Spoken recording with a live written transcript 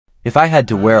If I had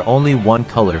to wear only one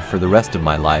color for the rest of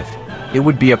my life, it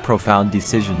would be a profound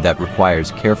decision that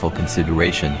requires careful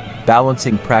consideration,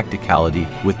 balancing practicality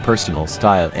with personal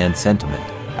style and sentiment.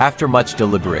 After much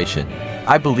deliberation,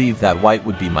 I believe that white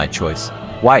would be my choice.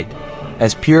 White,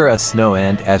 as pure as snow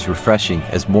and as refreshing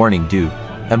as morning dew,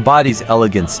 embodies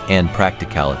elegance and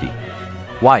practicality.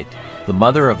 White, the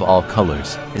mother of all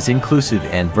colors, is inclusive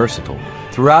and versatile.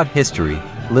 Throughout history,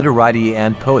 literati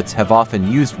and poets have often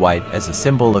used white as a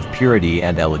symbol of purity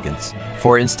and elegance.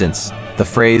 For instance, the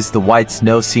phrase "the white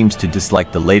snow seems to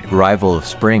dislike the late arrival of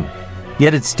spring,"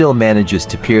 yet it still manages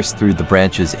to pierce through the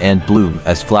branches and bloom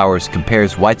as flowers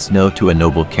compares white snow to a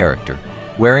noble character.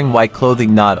 Wearing white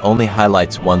clothing not only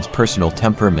highlights one's personal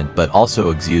temperament but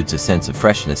also exudes a sense of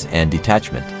freshness and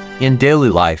detachment. In daily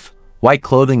life, white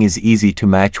clothing is easy to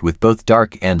match with both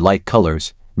dark and light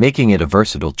colors, making it a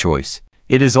versatile choice.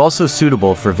 It is also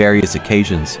suitable for various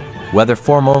occasions, whether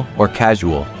formal or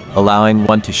casual, allowing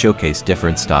one to showcase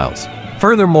different styles.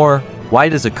 Furthermore,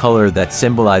 white is a color that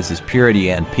symbolizes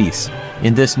purity and peace.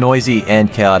 In this noisy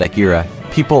and chaotic era,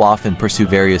 people often pursue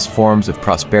various forms of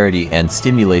prosperity and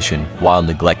stimulation while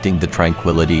neglecting the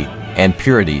tranquility and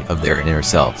purity of their inner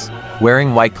selves.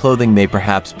 Wearing white clothing may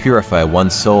perhaps purify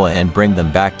one's soul and bring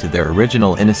them back to their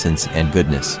original innocence and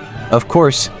goodness. Of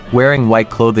course, wearing white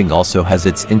clothing also has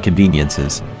its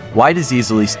inconveniences. White is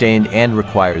easily stained and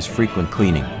requires frequent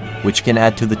cleaning, which can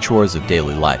add to the chores of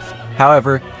daily life.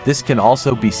 However, this can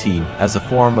also be seen as a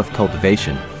form of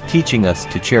cultivation, teaching us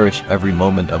to cherish every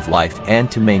moment of life and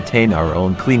to maintain our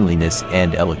own cleanliness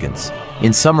and elegance.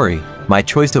 In summary, my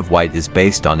choice of white is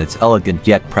based on its elegant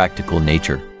yet practical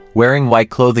nature. Wearing white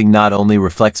clothing not only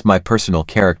reflects my personal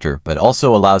character but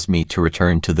also allows me to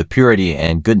return to the purity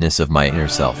and goodness of my inner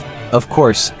self. Of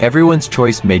course, everyone's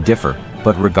choice may differ,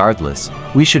 but regardless,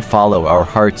 we should follow our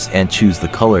hearts and choose the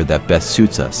color that best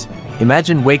suits us.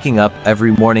 Imagine waking up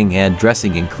every morning and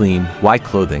dressing in clean, white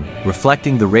clothing,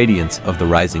 reflecting the radiance of the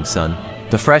rising sun.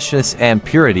 The freshness and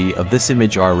purity of this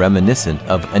image are reminiscent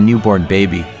of a newborn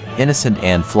baby, innocent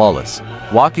and flawless.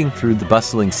 Walking through the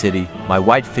bustling city, my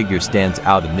white figure stands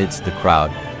out amidst the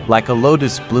crowd, like a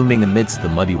lotus blooming amidst the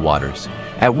muddy waters.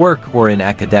 At work or in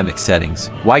academic settings,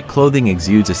 white clothing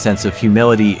exudes a sense of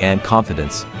humility and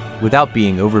confidence, without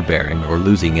being overbearing or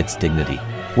losing its dignity.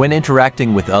 When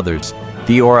interacting with others,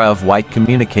 the aura of white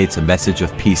communicates a message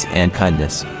of peace and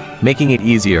kindness, making it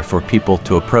easier for people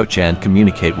to approach and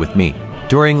communicate with me.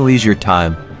 During leisure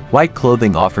time, white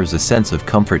clothing offers a sense of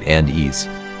comfort and ease.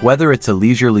 Whether it's a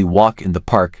leisurely walk in the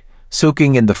park,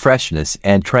 soaking in the freshness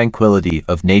and tranquility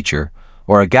of nature,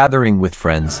 or a gathering with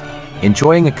friends,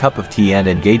 enjoying a cup of tea and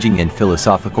engaging in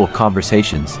philosophical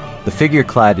conversations, the figure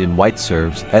clad in white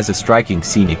serves as a striking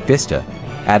scenic vista,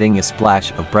 adding a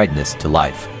splash of brightness to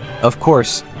life. Of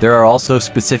course, there are also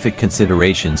specific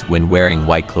considerations when wearing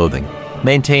white clothing.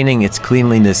 Maintaining its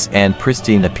cleanliness and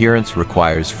pristine appearance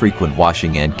requires frequent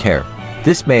washing and care.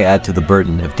 This may add to the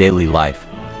burden of daily life,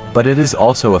 but it is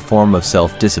also a form of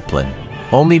self-discipline.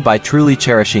 Only by truly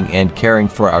cherishing and caring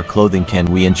for our clothing can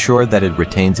we ensure that it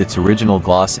retains its original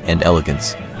gloss and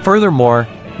elegance. Furthermore,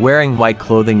 wearing white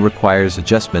clothing requires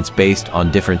adjustments based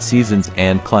on different seasons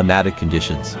and climatic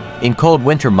conditions. In cold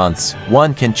winter months,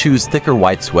 one can choose thicker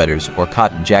white sweaters or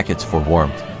cotton jackets for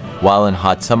warmth, while in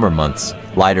hot summer months,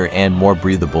 lighter and more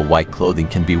breathable white clothing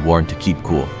can be worn to keep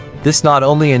cool. This not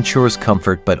only ensures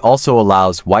comfort but also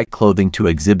allows white clothing to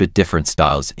exhibit different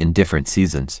styles in different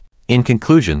seasons. In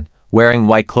conclusion, wearing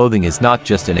white clothing is not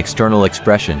just an external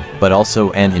expression but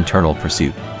also an internal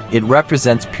pursuit. It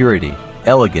represents purity,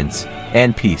 elegance,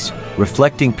 and peace,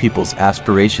 reflecting people's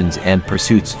aspirations and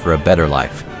pursuits for a better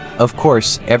life. Of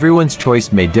course, everyone's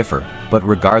choice may differ, but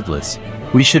regardless,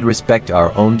 we should respect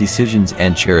our own decisions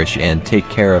and cherish and take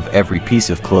care of every piece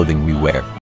of clothing we wear.